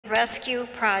Rescue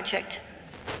Project.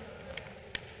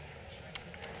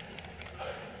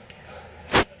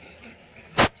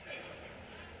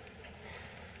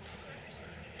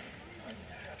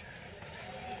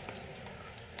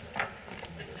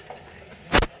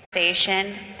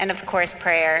 And of course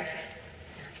prayer.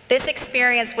 This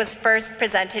experience was first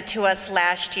presented to us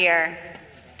last year.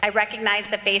 I recognize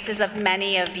the faces of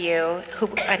many of you who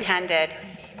attended.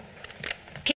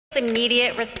 People's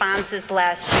immediate responses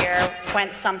last year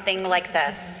went something like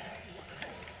this.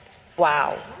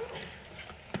 Wow.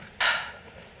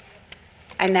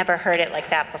 I never heard it like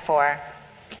that before.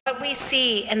 What we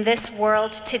see in this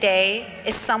world today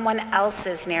is someone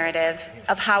else's narrative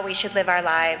of how we should live our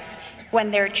lives, when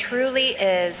there truly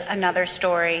is another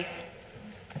story.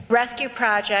 Rescue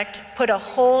Project put a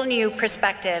whole new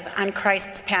perspective on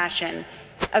Christ's passion,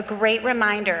 a great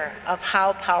reminder of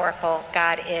how powerful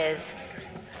God is.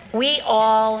 We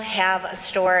all have a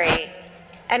story,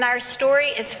 and our story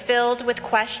is filled with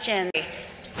questions.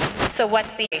 So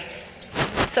what's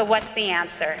the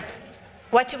answer?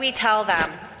 What do we tell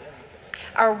them?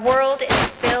 Our world is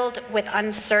filled with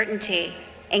uncertainty,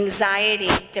 anxiety,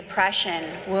 depression,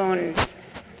 wounds.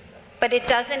 But it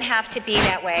doesn't have to be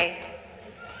that way.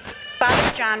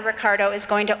 Father John Ricardo is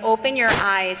going to open your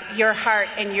eyes, your heart,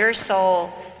 and your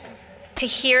soul to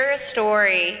hear a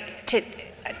story,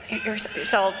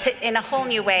 in a whole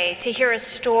new way, to hear a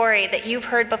story that you've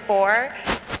heard before,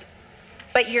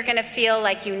 but you're going to feel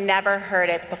like you never heard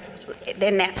it before,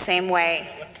 in that same way.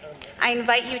 I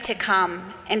invite you to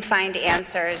come and find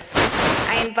answers.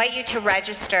 I invite you to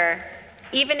register,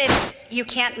 even if you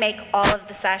can't make all of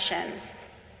the sessions.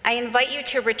 I invite you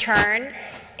to return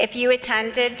if you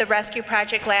attended the Rescue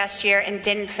Project last year and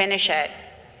didn't finish it.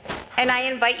 And I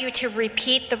invite you to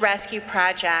repeat the Rescue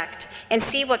Project and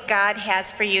see what God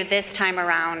has for you this time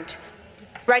around.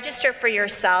 Register for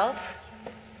yourself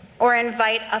or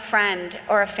invite a friend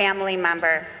or a family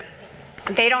member.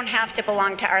 They don't have to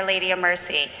belong to Our Lady of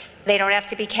Mercy. They don't have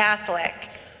to be Catholic.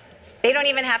 They don't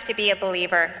even have to be a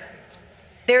believer.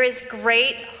 There is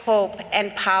great hope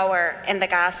and power in the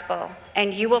gospel,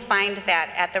 and you will find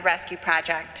that at the Rescue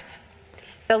Project.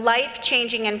 The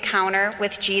life-changing encounter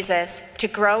with Jesus to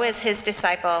grow as his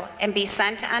disciple and be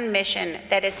sent on mission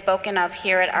that is spoken of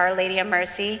here at Our Lady of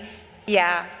Mercy,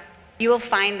 yeah, you will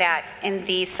find that in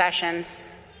these sessions.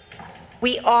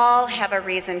 We all have a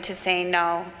reason to say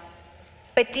no,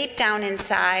 but deep down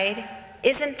inside,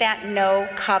 isn't that no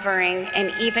covering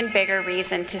an even bigger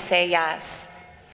reason to say yes?